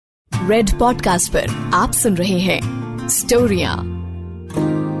Red podcast पर आप सुन रहे हैं स्टोरियां।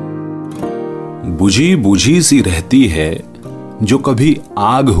 बुझी बुझी सी रहती है जो कभी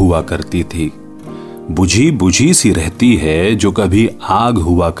आग हुआ करती थी। बुझी बुझी सी रहती है जो कभी आग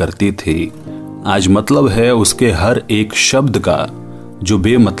हुआ करती थी। आज मतलब है उसके हर एक शब्द का जो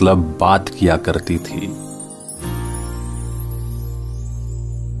बेमतलब बात किया करती थी।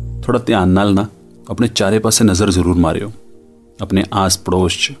 थोड़ा ध्यान नाल ना अपने चारे पासे नजर जरूर मारियो। अपने आस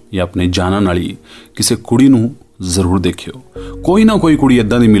पड़ोस च या अपने जानन वाली किसी कुड़ी नूं जरूर देखियो। कोई ना कोई कुड़ी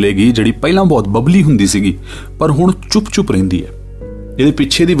इदां दी मिलेगी जिहड़ी पहलां बहुत बबली हुंदी सीगी पर हुण चुप चुप रहिंदी है। इहदे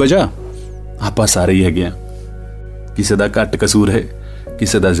पिछे दी वजह आपां सारे ही हैगे आ। किसी दा घट कसूर है,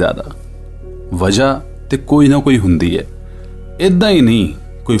 किसी दा ज्यादा। वजह ते कोई ना कोई हुंदी है, इदां ही नहीं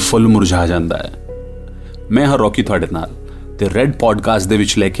कोई फुੱਲ मुरझा जांदा है। मैं हां रॉकी तुहाडे नाल ते रेड पॉडकास्ट दे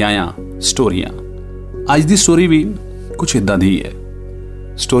विच लेके आया स्टोरियां। अज दी स्टोरी भी कुछ इदां दी है।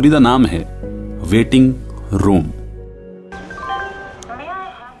 स्टोरी दा नाम है वेटिंग रूम।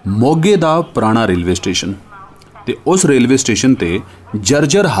 मोगे दा पुराना रेलवे स्टेशन ते उस रेलवे स्टेशन ते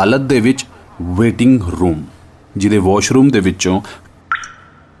जर्जर हालत दे विच वेटिंग रूम, जिहदे वॉशरूम दे विचों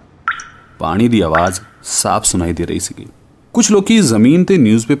पानी दी आवाज साफ सुनाई दे रही सी। कुछ लोग जमीन ते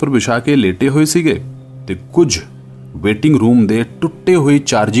न्यूज़पेपर बिछा के लेटे हुए सीगे ते कुछ वेटिंग रूम दे टुੱटे हुए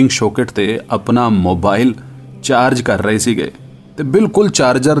चार्जिंग शॉकेट ते अपना मोबाइल चार्ज कर रहे सीगे ते बिल्कुल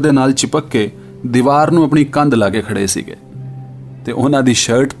चार्जर दे नाल चिपक के दीवार नूं अपनी कंध ला के खड़े सीगे ते उन्हां दी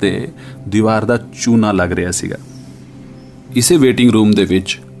शर्ट ते दीवार दा चूना लग रहा सीगा। इसे वेटिंग रूम दे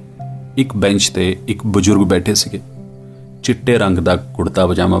विच एक बेंच ते एक बुजुर्ग बैठे सीगे। चिट्टे रंग दा कुर्ता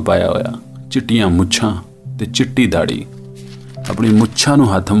पजामा पाया होया, चिट्टियां मुच्छां ते चिट्टी दाड़ी। अपनी मुच्छां नूं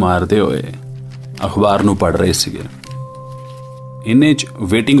हत्थ मारदे होए अखबार नूं पढ़ रहे सीगे। इन्ने च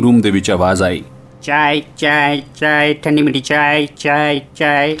वेटिंग रूम दे विच आवाज आई, चाय चाय चाय, ठंडी मीठी चाय चाय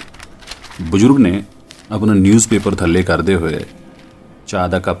चाय। बुजुर्ग ने अपना न्यूज़पेपर थल्ले करदे हुए चाह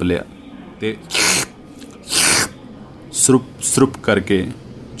दा कप लिया ते सुरुप सुरुप करके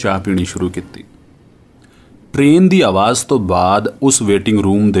चाह पीनी शुरू की। ट्रेन दी आवाज़ तो बाद उस वेटिंग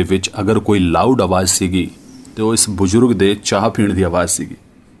रूम दे विच अगर कोई लाउड आवाज़ सीगी तो वो इस बुजुर्ग दे चाह पीण दी आवाज़ सीगी।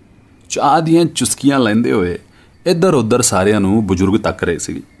 चाह दियां चुस्कियां लैंदे हुए इधर उधर सारियां नूं बुजुर्ग तक रहे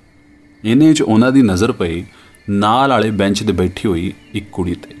सी। इन्हें च उन्हां दी नज़र पई नाल वाले बेंच ते बैठी हुई एक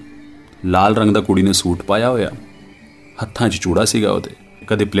कुड़ी ते। लाल रंग दा कुड़ी ने सूट पाया होया, हत्थां 'च चूड़ा सीगा ओहदे।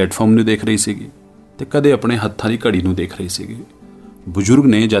 कदे प्लेटफॉर्म नूं देख रही सीगी ते कदे अपने हत्थां दी घड़ी नूं देख रही सीगी। बुजुर्ग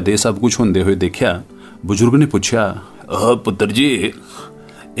ने जद ये सब कुछ होंदे हुए देखिया, बुजुर्ग ने पूछा, पुत्र जी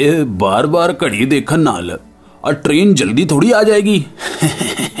ये बार बार घड़ी देखन नाल और ट्रेन जल्दी थोड़ी आ जाएगी।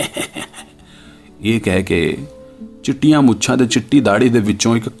 ये कह के चिट्टियां मुच्छां ते चिट्टी दाड़ी दे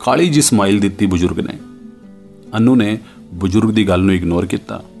विचों एक काली जी स्माइल दित्ती बुजुर्ग ने। अनु ने बुजुर्ग दी गल नूं इग्नोर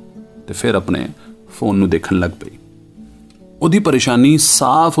किया ते फिर अपने फोन नूं देखण लग पई। उहदी परेशानी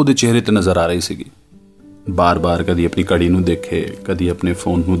साफ उहदे चेहरे ते नजर आ रही सीगी। बार बार कदी अपनी घड़ी नूं देखे, कदी अपने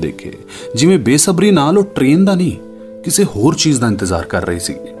फोन नूं देखे, जिवें बेसब्री नाल ओह ट्रेन दा नहीं किसी होर चीज दा इंतजार कर रही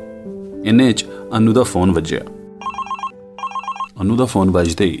सीगी। इन्ने च अनु दा फोन वज्जिया। अनु दा फोन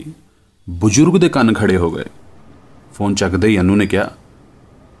वजदे ही बुजुर्ग दे कन्न खड़े हो गए। फोन चकदे ही अनु ने कहा,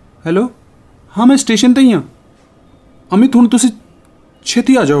 हेलो, हाँ मैं स्टेशन ते ही हाँ। अमित हुण तुसीं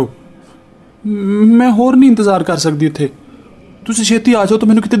छेती आ जाओ, मैं होर नहीं इंतजार कर सकती इत्थे। तुसीं छेती आ जाओ तो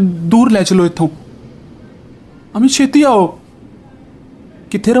मैनूं किते दूर लै चलो इत्थों। अमित छेती आओ।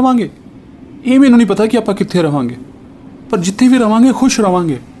 कित्थे रवांगे ये मैनूं नहीं पता कि आपां कित्थे रवांगे, पर जित्थे भी रवांगे खुश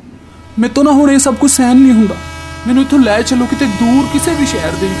रवांगे। मैं तो ना हुण ये सब कुछ सहन नहीं हुंदा। मैनूं इत्थों लै चलो, किते दूर किसी भी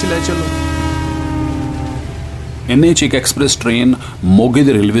शहर दे विच लै चलो। इन्ने च एक एक्सप्रेस ट्रेन मोगे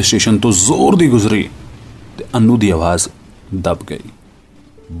दे रेलवे स्टेशन तो जोर दी गुजरी ते अनु दी आवाज़ दब गई।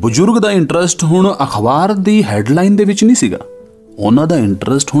 बुजुर्ग दा इंटरस्ट हुण अखबार दी हैडलाइन दे विच नहीं सीगा, उन्हां दा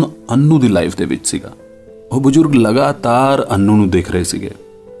इंटरस्ट हुण अनु दी लाइफ दे विच सीगा। वो बुजुर्ग लगातार अनु नूं देख रहे सीगे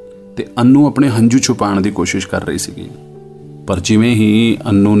ते अनु अपने हंजू छुपाण दी कोशिश कर रही सीगी। पर जिवें ही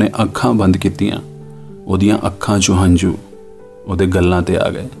अनु ने अखां बंद कीतियां, ओहदियां अखां चों हंजू ओहदे गल्लां ते आ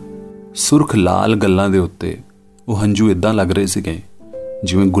गए। सुर्ख लाल गल्लां दे उत्ते वो हंजू इदां लग रहे सीगे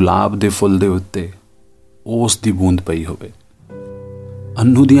जिवें गुलाब दे फुੱਲ दे उत्ते ओस दी बूंद पई होवे।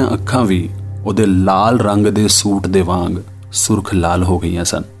 अनु दियां अखां भी ओहदे लाल रंग दे सूट दे वांग सुर्ख लाल हो गईयां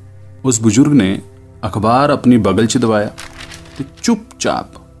सन। उस बुजुर्ग ने अखबार अपनी बगल च दबाया ते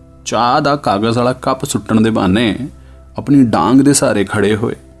चुपचाप चाह दा कागज़ वाला कप सुट्टण दे बहाने अपनी डांग दे सहारे खड़े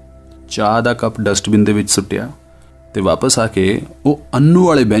होए चाह दा कप डस्टबिन दे विच सुट्टिया ते वापस आके वो अनु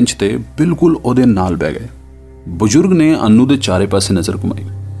वाले बेंच ते बिल्कुल ओहदे नाल बैठ गए। बुजुर्ग ने अनु दे चारे पासे नजर घुमाई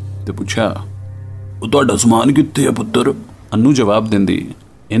ते पूछा, तुहाडा समान कित्थे है पुत्तर? अनु जवाब देंदी,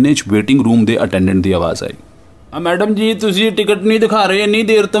 इन्ने च वेटिंग रूम के अटेंडेंट की आवाज़ आई, मैडम जी तुसी टिकट नहीं दिखा रहे, इन्नी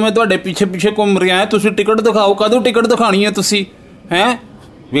देर तो मैं तुहाडे पीछे पीछे घूम रहा है, तुसी टिकट दिखाओ, कदों टिकट दिखानी है तुसी हैं?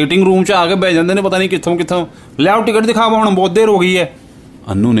 वेटिंग रूम च आके बह जाते हैं पता नहीं कितों कितों, लियाओ टिकट दिखाओ, हुण बहुत देर हो गई है।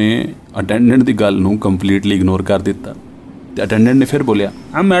 अनु ने अटेंडेंट की गल नूं कंप्लीटली इग्नोर कर दिता ते अटेंडेंट ने फिर बोलिया,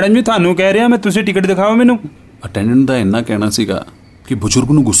 हाँ मैडम जी थानू कह रहा मैं, तुसी टिकट दिखाओ मैनू। अटेंडेंट का इन्ना कहना सीगा कि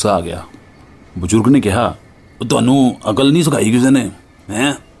बजुर्ग नूं गुस्सा आ गया। बजुर्ग ने कहा, तुहानू अकल नहीं सिखाई किसी ने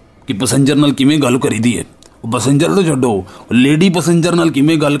हैं कि पैसेंजर नाल किवें गल करी दी है? पैसेंजर तो छड्डो, लेडी पैसेंजर नाल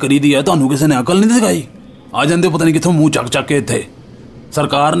किवें गल करी दी है, तुहानू किसी ने अकल नहीं सिखाई? आ जाते पता नहीं कितों मूँह चक के इत्थे,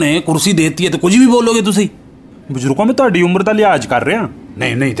 सरकार ने कुर्सी देती है तो कुछ भी बोलोगे तुसी? बजुर्गों मैं तुहाडी उम्र का लिहाज कर रहा।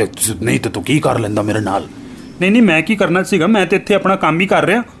 नहीं तो तू की कर लेंदा मेरे नाल? नहीं मैं की करना सीगा, मैं तो इत्थे अपना काम ही कर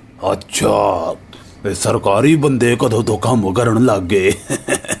रहा। अच्छा सरकारी बंदे कदों तो काम करन लग गए।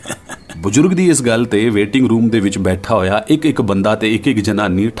 बजुर्ग की इस गल ते वेटिंग रूम दे विच बैठा होया एक एक बंदा ते एक एक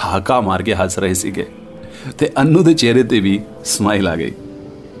जनानी ठहाका मार के हस रहे सीगे ते अनु दे चेहरे ते भी स्माइल आ गई।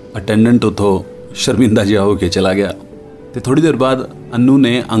 अटेंडेंट उथों शर्मिंदा जिहा होके चला गया ते थोड़ी देर बाद अनु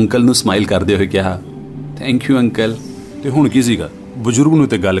ने अंकल नूं स्माइल करते हुए कहा, थैंक यू अंकल। ते हुण की सीगा, बजुर्ग नूं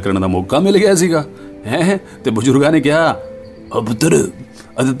ते गल करने का मौका मिल गया सीगा हैं। ते बजुर्गां ने कहा, पुत्तर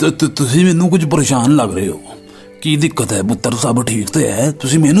तुसीं मैनूं कुछ परेशान लग रहे हो, की दिक्कत है पुत्तर? सब ठीक तो है,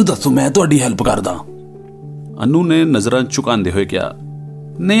 तुसीं मैनूं दसो, मैं तुहाडी हेल्प करदा। अनु ने नज़रां झुकांदे हुए कहा,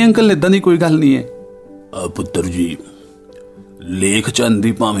 नहीं अंकल इदां दी कोई गल नहीं है। पुत्तर जी लेख चंद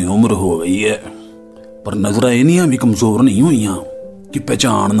दी भावें उम्र हो गई है पर नज़रां इन्नियां भी कमज़ोर नहीं हुईयां कि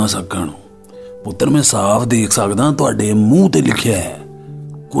पहचान ना सकण। पुत्तर मैं साफ देख सकदा तुहाडे मूँह ते लिखिया है,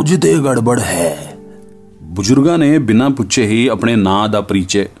 कुछ ते गड़बड़ है। बजुर्गां ने बिना पुछे ही अपने नां दा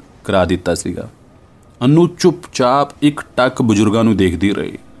परिचय करा दिता सीगा। अनु चुपचाप एक टक बजुर्गां नूं देखदी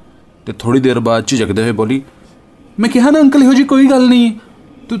रही ते थोड़ी देर बाद झिझकदे हुए बोली, मैं कहा ना अंकल इहो जी कोई गल नहीं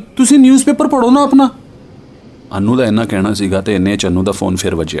है, तुसीं न्यूज़पेपर पढ़ो ना अपना। अनु का इन्ना कहना सीगा ते इन्ने च अनु दा फोन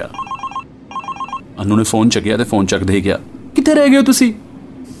फिर वजिया। अनु ने फोन चकिया ते फोन चकदे ही गया, कित्थे रह गए हो तुसीं?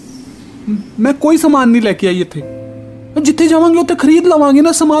 मैं कोई समान नहीं लैके आई इत्थे, जिथे जावांगे उत्थे खरीद लवांगे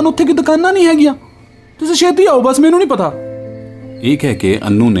ना समान, उत्थे की दुकानां नहीं हैगियां, तुसीं छेती आओ बस, मैनूं नहीं पता। ये कह के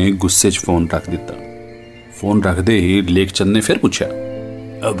अनु ने गुस्से च फोन रख दिता। फोन रखते ही लेखचंद ने फिर पूछा,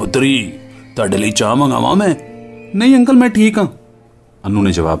 पुत्री तुहाडे लई चाह मंगावां मैं? नहीं अंकल मैं ठीक हाँ, अनु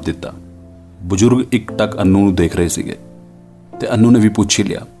ने जवाब दिता। बजुर्ग एक टक अनु नूं देख रहे सीगे ते अनु ने भी पूछ ही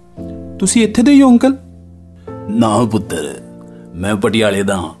लिया, तुसीं इत्थे दे ही हो अंकल? ना पुत्तर मैं पटियाले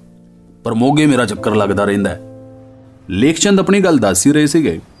दा हां, पर मोगे मेरा चक्कर लगदा रहिंदा है। लेखचंद अपनी गल दस ही रहे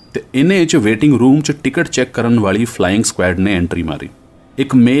सीगे ते इन्ने च वेटिंग रूम च टिकट चैक करन वाली फ्लाइंग स्क्वाड ने एंट्री मारी।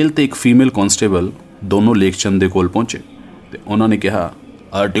 एक मेल ते एक फीमेल कॉन्स्टेबल दोनों लेखचंद दे कोल पहुंचे ते उन्होंने कहा,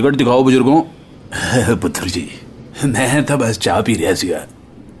 टिकट दिखाओ बुजुर्गों। पुत्र जी मैं तो बस चाह पी रहा सीगा।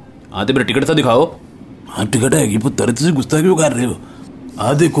 हाँ तो मेरा टिकट तो दिखाओ। हाँ टिकट हैगी पुत्र, तुसीं गुस्सा क्यों कर रहे हो?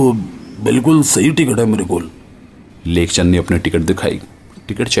 आ देखो बिल्कुल सही टिकट है मेरे कोल। लेखचंद ने अपनी टिकट दिखाई,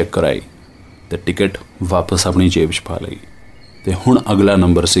 टिकट चैक कराई तो टिकट वापस अपनी जेब च पा लई ते हुण अगला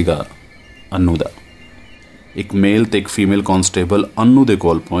नंबर सीगा अनु दा। एक मेल ते एक फीमेल कॉन्स्टेबल अनु दे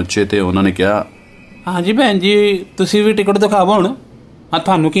कोल पहुंचे ते उन्होंने कहा, हाँ जी भैन जी तुसीं भी टिकट दिखाओ हुण। हाँ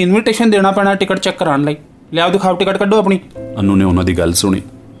थानू की इनविटेशन देना पैना टिकट चैक कराने लई, लियाओ दिखाओ टिकट कड्डो अपनी। अनु ने उन्हों दी गल सुनी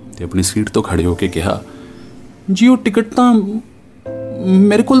ते अपनी सीट तो खड़े होके कहा, जी वो टिकट तो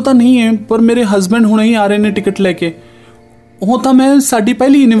मेरे कोल तो नहीं है, पर मेरे हस्बैंड हुणे ही आ रहे ने टिकट लैके। वो तो मैं साडी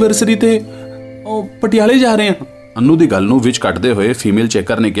पहली एनिवर्सरी ते पटियाले जा रहे हैं। अनु दी गल नूं विच कटदे हुए फीमेल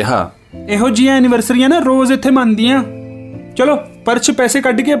चेकर ने कहा, इहो जिहियां एनिवर्सरियां ना रोज इत्थे मनदियां, चलो पर्च पैसे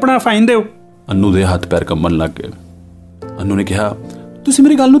कड्ढ के अपना फाइन दिओ। अनु दे हाथ पैर कंबन लग गए। अनु ने कहा, तुसीं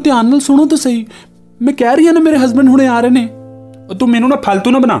मेरी गल नूं ध्यान नाल सुनो तो सही, मैं कह रही हां ना मेरे हस्बैंड हुणे आ रहे ने, तू मैनूं ना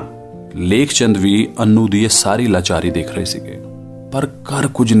फालतू ना बना। लेखचंद भी अनु दी सारी लाचारी देख रहे सीगे पर कर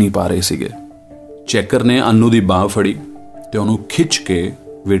कुछ नहीं पा रहे सीगे। चेकर ने अनु दी बांह फड़ी ते उहनूं खिच के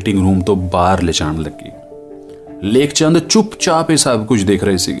वेटिंग रूम तो बाहर ले जाण लगी। लेखचंद चुपचाप ये सब कुछ देख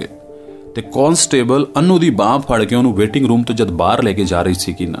रहे सीगे ते कांस्टेबल अनु दी बांह फड़ के उहनूं वेटिंग रूम तो जद बाहर लेके जा रही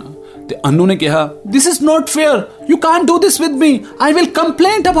सी कि ना ते अनु ने कहा, this is not fair, you can't do this with me, I will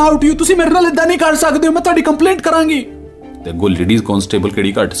complaint about you. तुसीं मेरे नाल इदां नहीं कर सकदे हो, मैं तुहाडी कंप्लेंट करांगी। ते गो लेडीज कांस्टेबल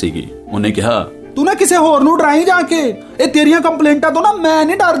किहड़ी घट सीगी, उन्हें कहा, तू ना किसी होर नूं डराई जाके, ये तेरियां कंप्लेंटां तो ना मैं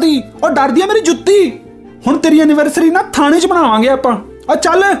नहीं डरदी, और डरदी है मेरी जुत्ती। हुण तेरी एनिवर्सरी ना थाने च बनावांगे आपां, आ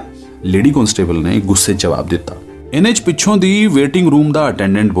चल। लेडी कांस्टेबल ने गुस्से जवाब दिता। इन्हें पिछों दी वेटिंग रूम दा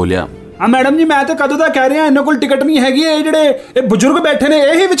अटेंडेंट बोलिया, हाँ मैडम जी मैं तो कदों दा कह रहा इन्हां कोल टिकट नहीं हैगी, ये जिहड़े बुजुर्ग बैठे ने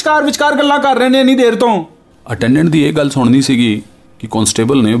यही विचकार गल्लां कर रहे ने इन्नी देर तो। अटेंडेंट दी ये गल सुननी सीगी कि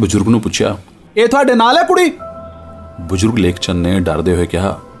कांस्टेबल ने बुजुर्ग नूं पुछया, ये तुहाडे नाल है कुड़ी? ਬਜ਼ੁਰਗ ਲੇਖਚੰਦ ਨੇ ਡਰਦੇ ਹੋਏ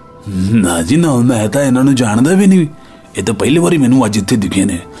ਕਿਹਾ, ਨਾ ਜੀ ਨਾ, ਮੈਂ ਤਾਂ ਇਹਨਾਂ ਨੂੰ ਜਾਣਦਾ ਵੀ ਨਹੀਂ। ਇਹ ਤਾਂ ਪਹਿਲੀ ਵਾਰੀ ਮੈਨੂੰ ਅੱਜ ਇੱਥੇ ਦਿਖੇ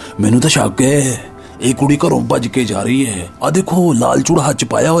ਨੇ। ਮੈਨੂੰ ਤਾਂ ਸ਼ੱਕ ਹੈ ਇਹ ਕੁੜੀ ਘਰੋਂ ਭੱਜ ਕੇ ਜਾ ਰਹੀ ਹੈ। ਆ ਦੇਖੋ, ਲਾਲ ਚੂੜਾ ਹੱਥ 'ਚ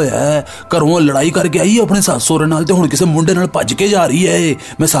ਪਾਇਆ ਹੋਇਆ ਹੈ। ਘਰੋਂ ਲੜਾਈ ਕਰਕੇ ਆਈ ਆਪਣੇ ਸੱਸ ਸਹੁਰੇ ਨਾਲ ਤੇ ਹੁਣ ਕਿਸੇ ਮੁੰਡੇ ਨਾਲ ਭੱਜ ਕੇ ਜਾ ਰਹੀ ਹੈ।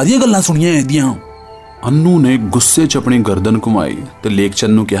 ਮੈਂ ਸਾਰੀਆਂ ਗੱਲਾਂ ਸੁਣੀਆਂ ਇਹਦੀਆਂ। ਅੰਨੂ ਨੇ ਗੁੱਸੇ 'ਚ ਆਪਣੀ ਗਰਦਨ ਘੁਮਾਈ ਤੇ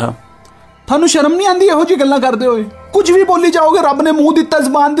ਲੇਖਚੰਦ ਨੂੰ ਕਿਹਾ, ਤੁਹਾਨੂੰ ਸ਼ਰਮ ਨਹੀਂ ਆਉਂਦੀ ਇਹੋ ਜਿਹੀ ਗੱਲਾਂ ਕਰਦੇ ਹੋਏ? ਕੁਝ ਵੀ ਬੋਲੀ ਜਾਓਗੇ, ਰੱਬ ਨੇ ਮੂੰਹ ਦਿੱਤਾ,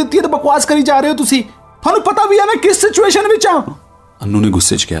 ਜ਼ਬਾਨ ਦਿੱਤੀ ਹੈ ਤੇ ਬਕਵਾਸ ਕਰੀ ਜਾ ਰਹੇ ਹੋ ਤੁਸੀਂ। ਤੁਹਾਨੂੰ ਪਤਾ ਵੀ ਹੈ ਮੈਂ ਕਿਸ ਸਿਚੁਏਸ਼ਨ ਵਿੱਚ ਹਾਂ। ਅੰਨੂ ਨੇ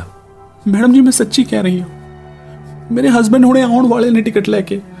ਗੁੱਸੇ 'ਚ ਕਿਹਾ, ਮੈਡਮ ਜੀ ਮੈਂ ਸੱਚੀ ਕਹਿ ਰਹੀ ਹਾਂ, ਮੇਰੇ ਹਸਬੈਂਡ ਹੁਣੇ ਆਉਣ ਵਾਲੇ ਨੇ ਟਿਕਟ ਲੈ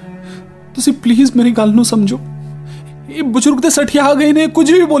ਕੇ। ਤੁਸੀਂ ਪਲੀਜ਼ ਮੇਰੀ ਗੱਲ ਨੂੰ ਸਮਝੋ। ਇਹ ਬਜ਼ੁਰਗ ਤੇ ਸਠਿਆ ਗਏ ਨੇ,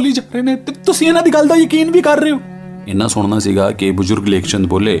 ਕੁਝ ਵੀ ਬੋਲੀ ਜਾ ਰਹੇ ਨੇ ਤੇ ਤੁਸੀਂ ਇਹਨਾਂ ਦੀ ਗੱਲ ਦਾ ਯਕੀਨ ਵੀ ਕਰ ਰਹੇ ਹੋ। ਇੰਨਾ ਸੁਣਨਾ ਸੀਗਾ ਕਿ ਬਜ਼ੁਰਗ ਲੇਖਚੰਦ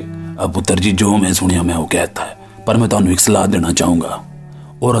ਬੋਲੇ, ਪੁੱਤਰ ਜੀ ਜੋ ਮੈਂ ਸੁਣਿਆ ਮੈਂ ਉਹ ਕਹਿਤਾ ਹੈ, ਪਰ ਮੈਂ ਤੁਹਾਨੂੰ ਇੱਕ ਸਲਾਹ ਦੇਣਾ ਚਾਹੂੰਗਾ।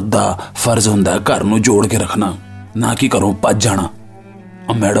 ਔਰਤ ਦਾ ਫਰਜ਼ ਹੁੰਦਾ ਘਰ ਨੂੰ ਜੋੜ ਕੇ ਰੱਖਣਾ, ਨਾ ਕਿ ਘਰੋਂ ਭੱਜ ਜਾਣਾ।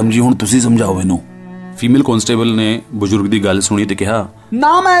 ਮੈਡਮ ਜੀ ਹੁਣ ਤੁਸੀਂ ਸਮਝਾਓ ਇਹਨੂੰ। ਫੀਮੇਲ ਕਾਂਸਟੇਬਲ ਨੇ ਬਜ਼ੁਰਗ ਦੀ ਗੱਲ ਸੁਣੀ ਤੇ ਕਿਹਾ,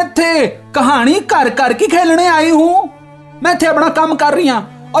 ਨਾ ਮੈਂ ਇੱਥੇ ਕਹਾਣੀ ਘਰ ਘਰ ਕੀ ਖੇਲਣੇ ਆਈ ਹੂੰ। ਮੈਂ ਇੱਥੇ ਆਪਣਾ ਕੰਮ ਕਰ ਰਹੀ ਹਾਂ।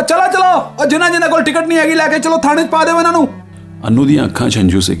 और चलो जिन्होंने कोल टिकट नहीं हैगी लैके चलो थाने पा दे इन्हां नूं। अन्नू दी अखां च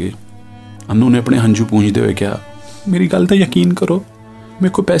हंझू सीगे। अन्नू ने अपने हंझू पूंझदे हुए कहा, मेरी गल दा यकीन करो,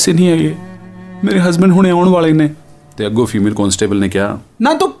 मेरे को पैसे नहीं हैगे, मेरे हस्बैंड हुणे आउण वाले ने। ते अग्गों फीमेल कांस्टेबल ने कहा,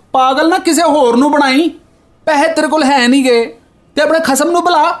 ना तू पागल ना किसे होर नूं बनाई, पैसे तेरे कोल है नहीं गए ते अपने खसम नूं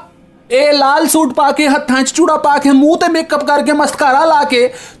बुला। ਇਹ ਲਾਲ ਸੂਟ ਪਾ ਕੇ ਹੱਥਾਂ 'ਚ ਚੂੜਾ ਪਾ ਕੇ ਮੂੰਹ ਤੇ ਮੇਕਅਪ ਕਰਕੇ ਮਸਕਾਰਾ ਲਾ ਕੇ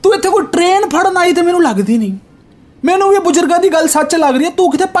ਤੂੰ ਇੱਥੇ ਕੋਈ ਟ੍ਰੇਨ ਫੜਨ ਆਈ ਤੇ ਮੈਨੂੰ ਲੱਗਦੀ ਨਹੀਂ। ਮੈਨੂੰ ਵੀ ਬਜ਼ੁਰਗਾਂ ਦੀ ਗੱਲ ਸੱਚ ਲੱਗ ਰਹੀ ਹੈ, ਤੂੰ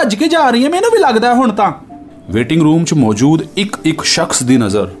ਕਿਤੇ ਭੱਜ ਕੇ ਜਾ ਰਹੀ ਹੈ, ਮੈਨੂੰ ਵੀ ਲੱਗਦਾ ਹੁਣ ਤਾਂ। ਵੇਟਿੰਗ ਰੂਮ 'ਚ ਮੌਜੂਦ ਇੱਕ ਸ਼ਖਸ ਦੀ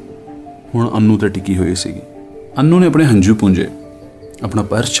ਨਜ਼ਰ ਹੁਣ ਅੰਨੂ ਤੇ ਟਿਕੀ ਹੋਈ ਸੀਗੀ। ਅੰਨੂ ਨੇ ਆਪਣੇ ਹੰਝੂ ਪੂੰਝੇ, ਆਪਣਾ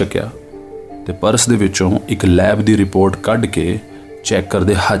ਪਰਸ ਚੱਕਿਆ ਤੇ ਪਰਸ ਦੇ ਵਿੱਚੋਂ ਇੱਕ ਲੈਬ ਦੀ ਰਿਪੋਰਟ ਕੱਢ ਕੇ ਚੈਕਰ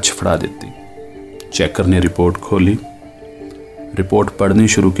ਦੇ ਹੱਥ 'ਚ ਫੜਾ ਦਿੱਤੀ। ਚੈਕਰ ਨੇ ਰਿਪੋਰਟ ਖੋਲੀ, ਰਿਪੋਰਟ ਪੜ੍ਹਨੀ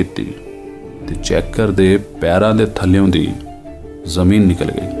ਸ਼ੁਰੂ ਕੀਤੀ ਤੇ ਚੈਕਰ ਦੇ ਪੈਰਾਂ ਦੇ ਥੱਲਿਓਂ ਦੀ ਜ਼ਮੀਨ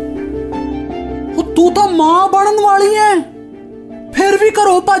ਨਿਕਲ ਗਈ। ਉਹ ਤੂੰ ਤਾਂ ਮਾਂ ਬਣਨ ਵਾਲੀ ਹੈ, ਫਿਰ ਵੀ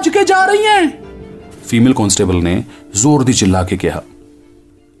ਘਰੋਂ ਭੱਜ ਕੇ ਜਾ ਰਹੀ ਹੈ। ਫੀਮੇਲ ਕਾਂਸਟੇਬਲ ਨੇ ਜ਼ੋਰ ਦੀ ਚਿल्ला ਕੇ ਕਿਹਾ।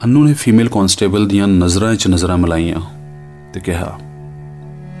 ਅੰਨੂ ਨੇ ਫੀਮੇਲ ਕਾਂਸਟੇਬਲ ਦੀਆਂ ਨਜ਼ਰਾਂ 'ਚ ਨਜ਼ਰਾਂ ਮਿਲਾਈਆਂ ਤੇ ਕਿਹਾ,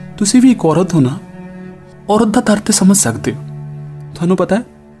 ਤੁਸੀਂ ਵੀ ਇੱਕ ਔਰਤ ਹੋ ਨਾ, ਔਰਤ ਦਾ ਦਰਦ ਤੇ ਸਮਝ ਸਕਦੇ ਹੋ। ਤੁਹਾਨੂੰ ਪਤਾ ਹੈ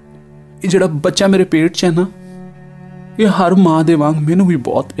ਇਹ ਜਿਹੜਾ ਬੱਚਾ ਮੇਰੇ ਪੇਟ 'ਚ ਹੈ ਨਾ, ਇਹ ਹਰ ਮਾਂ ਦੇ ਵਾਂਗ ਮੈਨੂੰ ਵੀ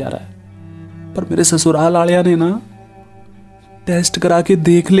ਬਹੁਤ ਪਿਆਰਾ ਹੈ। ਪਰ ਮੇਰੇ ਸਸੁਰਾਲ ਵਾਲਿਆਂ ਨੇ ਨਾ ਟੈਸਟ ਕਰਾ ਕੇ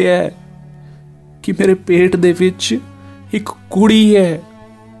ਦੇਖ ਲਿਆ ਹੈ ਕਿ ਮੇਰੇ ਪੇਟ ਦੇ ਵਿੱਚ ਇੱਕ ਕੁੜੀ ਹੈ,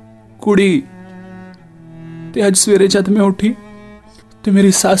 ਕੁੜੀ। ਤੇ ਅੱਜ ਸਵੇਰੇ ਜਦ ਮੈਂ ਉੱਠੀ ਤੇ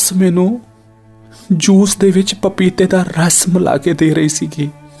ਮੇਰੀ ਸੱਸ ਮੈਨੂੰ ਜੂਸ ਦੇ ਵਿੱਚ ਪਪੀਤੇ ਦਾ ਰਸ ਮਿਲਾ ਕੇ ਦੇ ਰਹੀ ਸੀਗੀ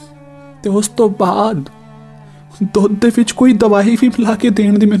ਤੇ ਉਸ ਤੋਂ ਬਾਅਦ ਦੁੱਧ ਦੇ ਵਿੱਚ ਕੋਈ ਦਵਾਈ ਵੀ ਮਿਲਾ ਕੇ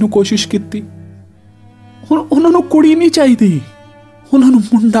ਦੇਣ ਦੀ ਮੈਨੂੰ ਕੋਸ਼ਿਸ਼ ਕੀਤੀ। ਹੁਣ ਉਹਨਾਂ ਨੂੰ ਕੁੜੀ ਨਹੀਂ ਚਾਹੀਦੀ, ਉਹਨਾਂ ਨੂੰ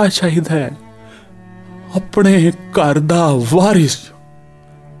ਮੁੰਡਾ ਚਾਹੀਦਾ ਹੈ, ਆਪਣੇ ਘਰ ਦਾ ਵਾਰਿਸ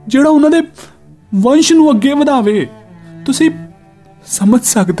ਜਿਹੜਾ ਉਹਨਾਂ ਦੇ ਵੰਸ਼ ਨੂੰ ਅੱਗੇ ਵਧਾਵੇ। ਤੁਸੀਂ ਸਮਝ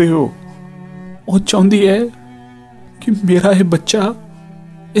ਸਕਦੇ ਹੋ, ਉਹ ਚਾਹੁੰਦੀ ਹੈ ਕਿ ਮੇਰਾ ਇਹ ਬੱਚਾ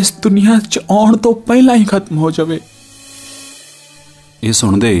ਇਸ ਦੁਨੀਆ 'ਚ ਆਉਣ ਤੋਂ ਪਹਿਲਾਂ ਹੀ ਖਤਮ ਹੋ ਜਾਵੇ। ਇਹ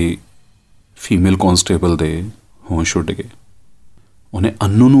ਸੁਣਦੇ ਹੀ ਫੀਮੇਲ ਕਾਂਸਟੇਬਲ ਦੇ ਹੋਸ਼ ਉੱਡ ਗਏ। ਉਹਨੇ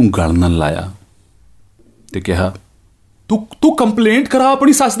ਅੰਨੂ ਨੂੰ ਗਲ ਨਾਲ ਲਾਇਆ ਤੇ ਕਿਹਾ, ਤੂੰ ਕੰਪਲੇਂਟ ਕਰਾ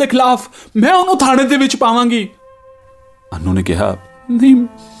ਆਪਣੀ ਸੱਸ ਦੇ ਖਿਲਾਫ, ਮੈਂ ਉਹਨੂੰ ਥਾਣੇ ਦੇ ਵਿੱਚ ਪਾਵਾਂਗੀ। ਅੰਨੂ ਨੇ ਕਿਹਾ, ਨਹੀਂ,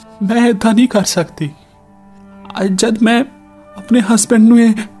 ਮੈਂ ਏਦਾਂ ਨਹੀਂ ਕਰ ਸਕਦੀ। ਅੱਜ ਜਦ ਮੈਂ ਆਪਣੇ ਹਸਬੈਂਡ ਨੂੰ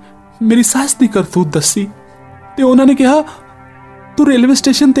ਇਹ ਮੇਰੀ ਸੱਸ ਦੀ ਕਰਤੂਤ ਦੱਸੀ ਤੇ ਉਹਨਾਂ ਨੇ ਕਿਹਾ, ਤੂੰ ਰੇਲਵੇ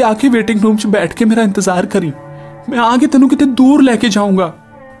ਸਟੇਸ਼ਨ ਤੇ ਆ ਕੇ ਵੇਟਿੰਗ ਰੂਮ 'ਚ ਬੈਠ ਕੇ ਮੇਰਾ ਇੰਤਜ਼ਾਰ ਕਰੀ, ਮੈਂ ਆ ਕੇ ਤੈਨੂੰ ਕਿਤੇ ਦੂਰ ਲੈ ਕੇ ਜਾਊਂਗਾ।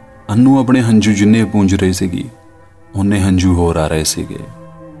 ਅੰਨੂ ਆਪਣੇ ਹੰਝੂ ਜਿੰਨੇ ਪੂੰਝ ਰਹੀ ਸੀਗੀ, ਉਹਨੇ ਹੰਝੂ ਹੋਰ ਆ ਰਹੇ ਸੀਗੇ।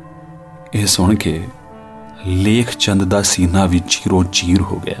 ਇਹ ਸੁਣ ਕੇ ਲੇਖਚੰਦ ਦਾ ਸੀਨਾ ਵੀ ਚੀਰੋਂ ਚੀਰ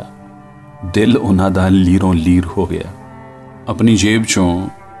ਹੋ ਗਿਆ, ਦਿਲ ਉਹਨਾਂ ਦਾ ਲੀਰੋਂ ਲੀਰ ਹੋ ਗਿਆ। ਆਪਣੀ ਜੇਬ 'ਚੋਂ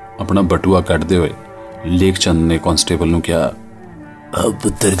ਆਪਣਾ ਬਟੂਆ ਕੱਢਦੇ ਹੋਏ ਲੇਖਚੰਦ ਨੇ ਕਾਂਸਟੇਬਲ ਨੂੰ ਕਿਹਾ,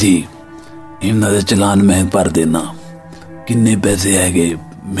 ਪੁੱਤਰ ਜੀ, ਇਹਨਾਂ ਦਾ ਚਲਾਨ ਮੈਂ ਭਰ ਦੇਣਾ, ਕਿੰਨੇ ਪੈਸੇ ਹੈਗੇ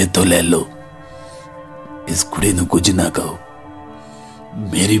ਮੇਤੋਂ ਲੈ ਲਓ। ਇਸ ਕੁੜੀ ਨੂੰ ਕੁਝ ਨਾ ਕਹੋ,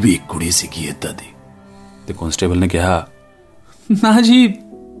 ਮੇਰੀ ਵੀ ਇੱਕ ਕੁੜੀ ਸੀਗੀ ਏਦਾਂ ਦੀ। ਤੇ ਕਾਂਸਟੇਬਲ ਨੇ ਕਿਹਾ, ਨਾ ਜੀ,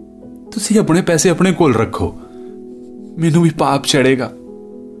 ਤੁਸੀਂ ਆਪਣੇ ਪੈਸੇ ਆਪਣੇ ਕੋਲ ਰੱਖੋ, ਮੈਨੂੰ ਵੀ ਪਾਪ ਚੜੇਗਾ।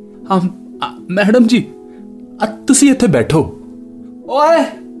 ਮੈਡਮ ਜੀ, ਤੁਸੀਂ ਇੱਥੇ ਬੈਠੋ। ਓਏ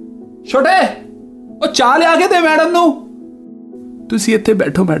ਛੋਟੇ, ਉਹ ਚਾਹ ਲਿਆ ਕੇ ਦੇ ਮੈਡਮ ਨੂੰ। ਤੁਸੀਂ ਇੱਥੇ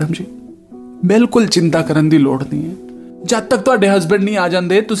ਬੈਠੋ ਮੈਡਮ ਜੀ, ਬਿਲਕੁਲ ਚਿੰਤਾ ਕਰਨ ਦੀ ਲੋੜ ਨਹੀਂ ਹੈ। ਜਦ ਤੱਕ ਤੁਹਾਡੇ ਹਸਬੈਂਡ ਨਹੀਂ ਆ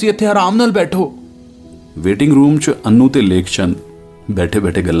ਜਾਂਦੇ ਤੁਸੀਂ ਇੱਥੇ ਆਰਾਮ ਨਾਲ ਬੈਠੋ। ਵੇਟਿੰਗ ਰੂਮ 'ਚ ਅੰਨੂ ਤੇ ਲੇਖਚੰਦ ਬੈਠੇ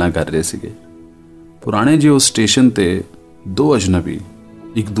ਬੈਠੇ ਗੱਲਾਂ ਕਰ ਰਹੇ ਸੀਗੇ। ਪੁਰਾਣੇ ਜਿਹੇ ਉਸ ਸਟੇਸ਼ਨ ਤੇ ਦੋ ਅਜਨਬੀ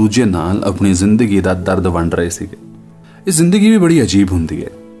ਇੱਕ ਦੂਜੇ ਨਾਲ ਆਪਣੀ ਜ਼ਿੰਦਗੀ ਦਾ ਦਰਦ ਵੰਡ ਰਹੇ ਸੀਗੇ। ਇਹ ਜ਼ਿੰਦਗੀ ਵੀ ਬੜੀ ਅਜੀਬ ਹੁੰਦੀ ਹੈ।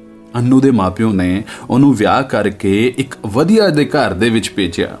 अन्नू दे मापिओ ने ਉਹਨੂੰ ਵਿਆਹ करके एक ਵਧੀਆ ਦੇ ਘਰ ਦੇ ਵਿੱਚ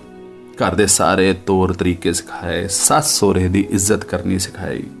ਭੇਜਿਆ। घर दे सारे तौर तरीके सिखाए, सस सहुरे दी इज्जत करनी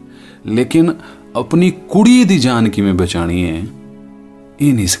सिखाई, लेकिन अपनी कुड़ी दी जान किवें बचानी है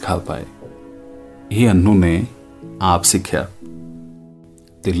ये नहीं सिखा पाए। ये अन्नू ने आप सिक्ख्या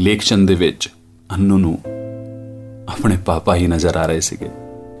ते लेखचंद दे विच अन्नू नूं अपने पापा ही नज़र आ रहे सीगे।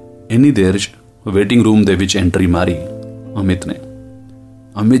 इन्नी देर च वेटिंग रूम दे विच एंट्री मारी अमित ने।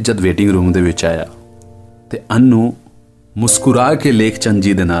 अमित जद वेटिंग रूम दे विच आया ते अन्नू मुस्कुरा के लेखचंद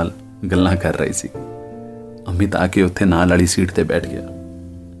जी दे नाल गल्लां कर रही सी। अमित आके उत्थे नाल वाली सीट ते बैठ गया।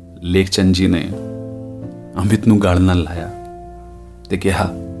 लेखचंद जी ने अमित नूं गल नाल लाया ते कहा,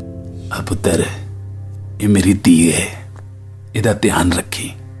 पुत्तर ये मेरी धी है, इहदा ध्यान रखी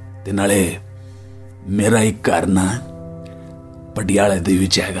ते नाले मेरा एक घर ना पटियाले दे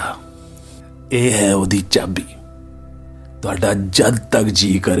विच हैगा, ये है ओदी चाबी। तुहाडा जद तक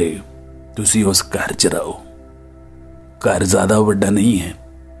जी करे तुसी उस घर च रहो। घर ज्यादा वड्डा नहीं है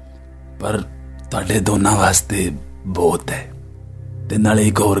पर तुहाडे दोनों वास्ते बहुत है। ते नाले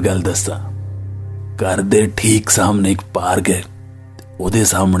एक होर गल दस्सां, घर दे ठीक सामने एक पार्क है, ओदे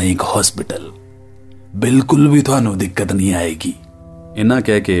सामने एक हॉस्पिटल, बिल्कुल भी तुहानूं दिक्कत नहीं आएगी। इन्ना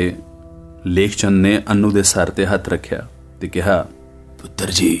कह के लेखचंद ने अन्नू दे सर ते हथ रखिया ते कहा, पुत्तर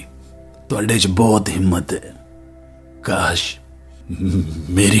जी तुहाडे च बहुत हिम्मत है, काश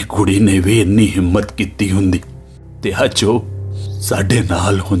मेरी कुड़ी ने भी इन्नी हिम्मत कीती हुंदी ते अज ओ साडे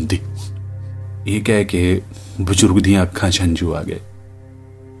नाल हुंदी। ये कह के बजुर्ग दियां अखां च हंझू आ गए।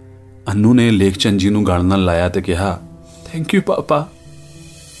 अन्नू ने लेखचंद जी नूं गल नाल लाया ते कहा, थैंक यू पापा।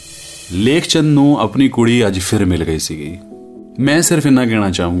 लेखचंद नूं अपनी कुड़ी अज फिर मिल गई सीगी। मैं सिर्फ इन्ना कहना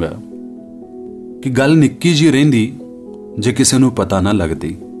चाहूंगा कि गल निक्की जी रहिंदी जे किसे नूं पता ना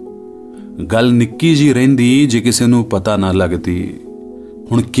लगदी, गल निक्की जी रहिंदी जे किसे नूं पता ना लगदी।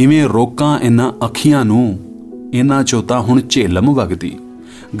 हुण किवें रोकां इन्हां अखियां नूं, इन्हां चों तां हुण झेलम वगदी।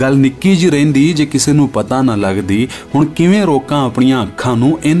 गल निक्की जी रहिंदी जे किसे नूं पता ना लगदी, हुण किवें रोकां अपणियां अखां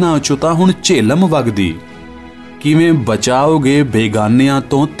नूं, इन्हां चों तां हुण झेलम वगदी। किवें बचाओगे बेगानियां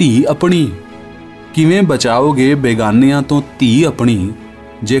तो धी अपनी, किवें बचाओगे बेगानियां तो धी अपनी,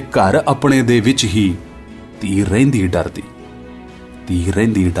 जे घर अपने दे विच ही धी रहिंदी डरदी, धी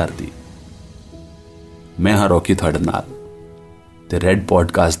रहिंदी डरदी। मैं हां रॉकी तुहाडे नाल ते रैड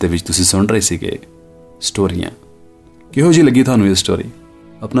पॉडकास्ट दे विच तुसीं सुण रहे सीगे स्टोरियां। किहो जी लगी तुहानूं ये स्टोरी?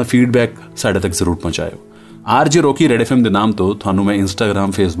 अपना फीडबैक साढ़े तक जरूर पहुंचाओ। RJ रॉकी रेड FM दे नाम तो थानू मैं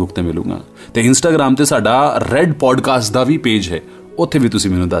इंस्टाग्राम फेसबुक ते मिलूंगा ते इंस्टाग्राम ते साडा रेड पॉडकास्ट दा भी पेज है, उत्थे भी तुसीं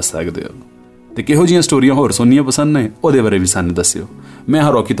मैनूं दस सकदे हो। ते किहो जिहियां स्टोरियां होर सुननियां पसंद ने ओहदे बारे भी सानूं दस्सिओ। मैं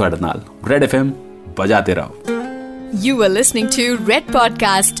हां रॉकी तुहाडे नाल, रेड FM बजाते रहो। You are listening to Red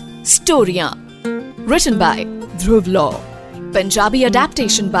Podcast Storiyan, written by Dhruv Law, Punjabi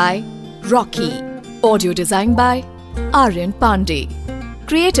adaptation by Rocky, audio design by Aryan Pandey,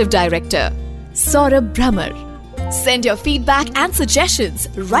 creative director Saurabh Brahmer. Send your feedback and suggestions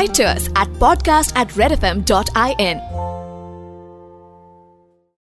right to us at podcast@redfm.in.